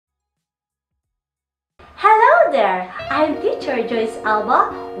Hello there! I'm Teacher Joyce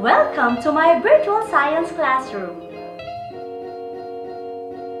Alba. Welcome to my virtual science classroom.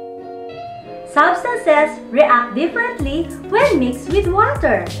 Substances react differently when mixed with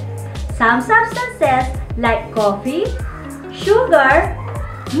water. Some substances like coffee, sugar,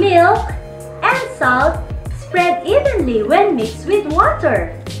 milk, and salt spread evenly when mixed with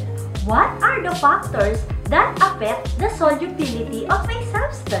water. What are the factors that affect the solubility of a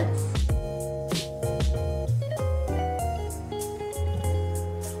substance?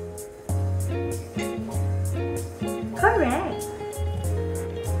 Correct!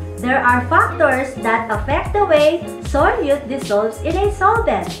 There are factors that affect the way solute dissolves in a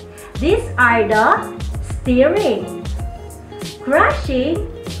solvent. These are the stirring, crushing,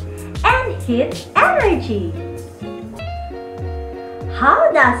 and heat energy.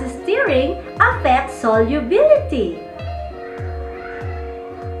 How does stirring affect solubility?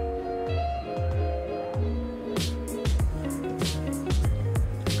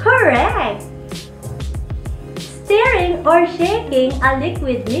 Correct! Stirring or shaking a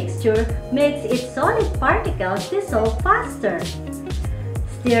liquid mixture makes its solid particles dissolve faster.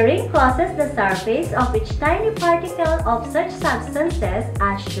 Stirring causes the surface of each tiny particle of such substances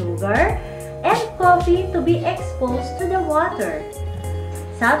as sugar and coffee to be exposed to the water.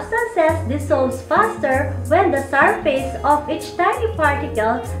 Substances dissolve faster when the surface of each tiny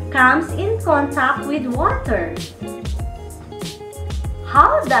particle comes in contact with water.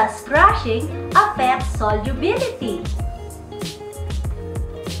 How does crushing affect solubility?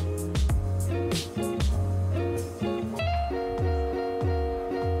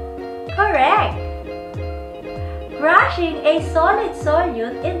 Correct! Crushing a solid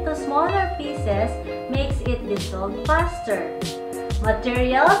solute into smaller pieces makes it dissolve faster.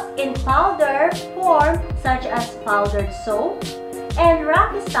 Materials in powder form such as powdered soap and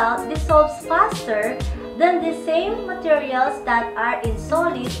rocky salt dissolves faster than the same materials that are in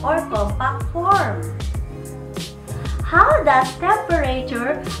solid or compact form. How does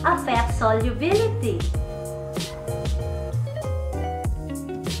temperature affect solubility?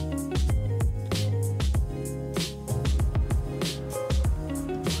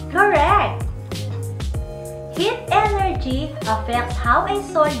 Correct! Heat energy affects how a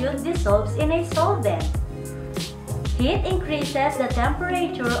solute dissolves in a solvent. Heat increases the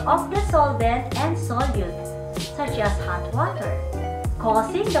temperature of the solvent and solute, such as hot water,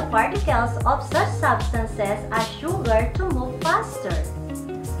 causing the particles of such substances as sugar to move faster.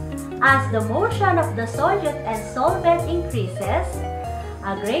 As the motion of the solute and solvent increases,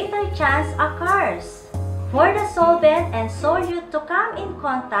 a greater chance occurs for the solvent and solute to come in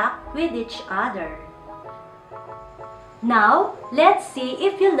contact with each other. Now, let's see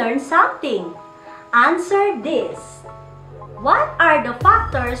if you learned something. Answer this. What are the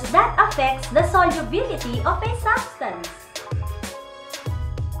factors that affects the solubility of a substance?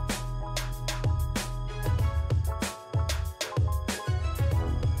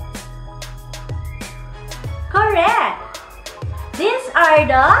 Correct! These are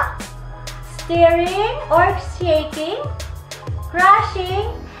the stirring or shaking,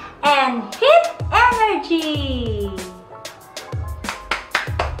 crushing, and heat energy.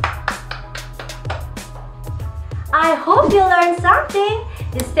 I hope you learned something.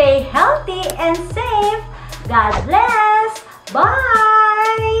 Stay healthy